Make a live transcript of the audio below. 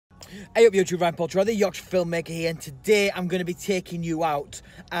Hey up YouTube, Ryan Poulter, the Yorkshire filmmaker here, and today I'm going to be taking you out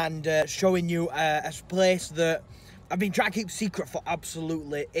and showing you a place that I've been trying to keep secret for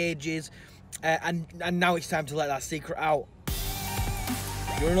absolutely ages, and now it's time to let that secret out.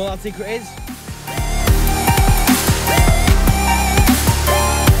 You want to know what that secret is?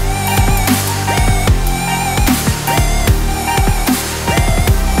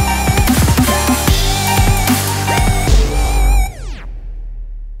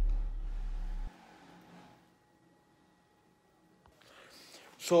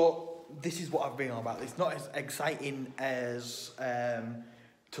 So this is what I've been on about. It's not as exciting as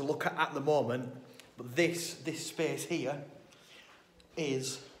to look at the moment, but this space here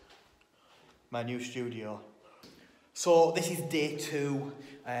is my new studio. So this is day 2.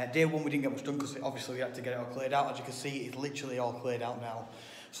 Day 1 we didn't get much done because obviously we had to get it all cleared out. As you can see, it's literally all cleared out now.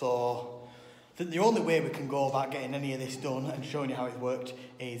 So I think the only way we can go about getting any of this done and showing you how it worked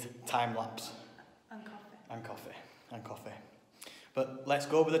is time lapse. And coffee. And coffee. And coffee. But let's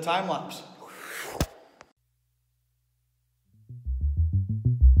go with the time lapse.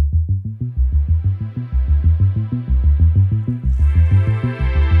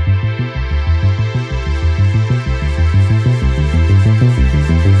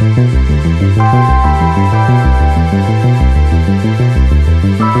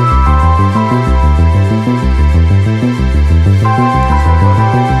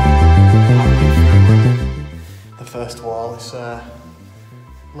 The first wall is a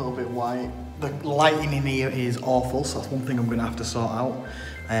little bit white. The lighting in here is awful, so that's one thing I'm going to have to sort out.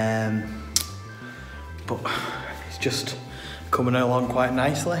 But it's just coming along quite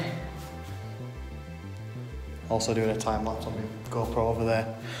nicely. Also doing a time lapse on my GoPro over there.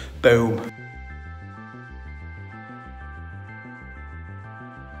 Boom. So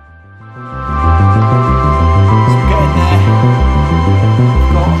we're getting there.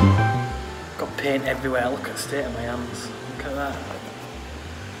 Got paint everywhere. Look at the state of my hands. Look at that.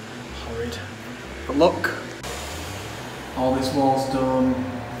 Horrid. But look, all this wall's done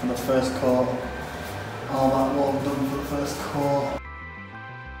for the first coat. All that wall done for the first coat.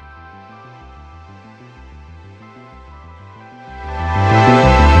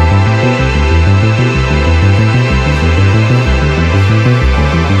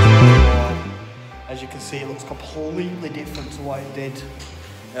 As you can see, it looks completely different to what it did.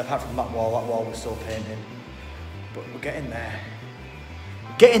 Apart from that wall was still painted. But we're getting there.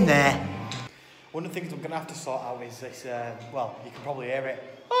 Getting there. One of the things I'm going to have to sort out is this, well, you can probably hear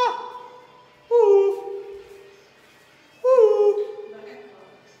it. Ah! Woo! Woo!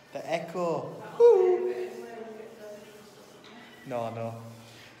 The echo. Woo! No, I know.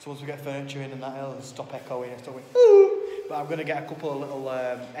 So once we get furniture in and that, it'll stop echoing and stop going, woo! But I'm going to get a couple of little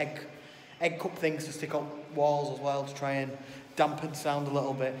egg cup things to stick on walls as well to try and dampen sound a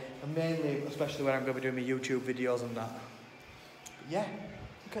little bit. And mainly, especially when I'm going to be doing my YouTube videos and that. But yeah.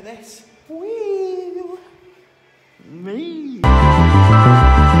 Look at this. Whee! Me.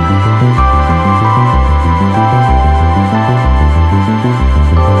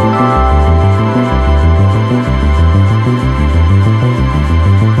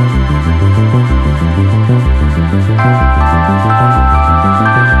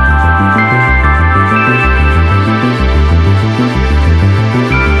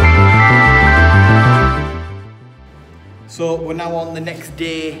 So we're now on the next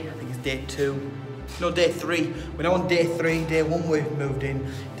day. I think it's day 2. No, day 3. We're now on day 3. Day 1 we've moved in.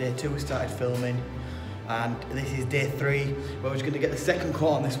 Day 2 we started filming. And this is day 3. We're just going to get the second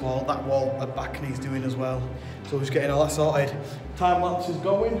coat on this wall. That wall at back needs doing as well. So we're just getting all that sorted. Time lapse is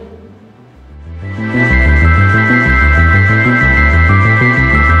going.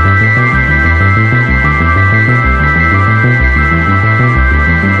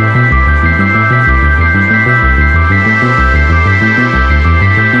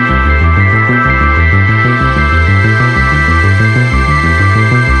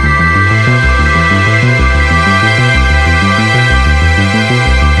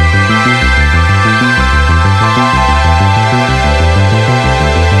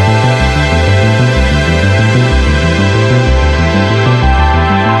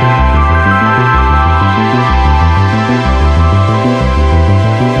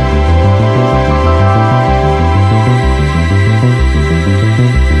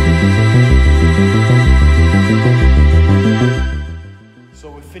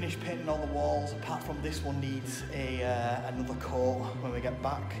 Finished painting all the walls, apart from this one needs another coat when we get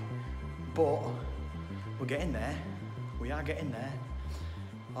back. But we're getting there. We are getting there.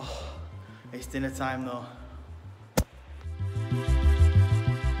 Oh, it's dinner time though.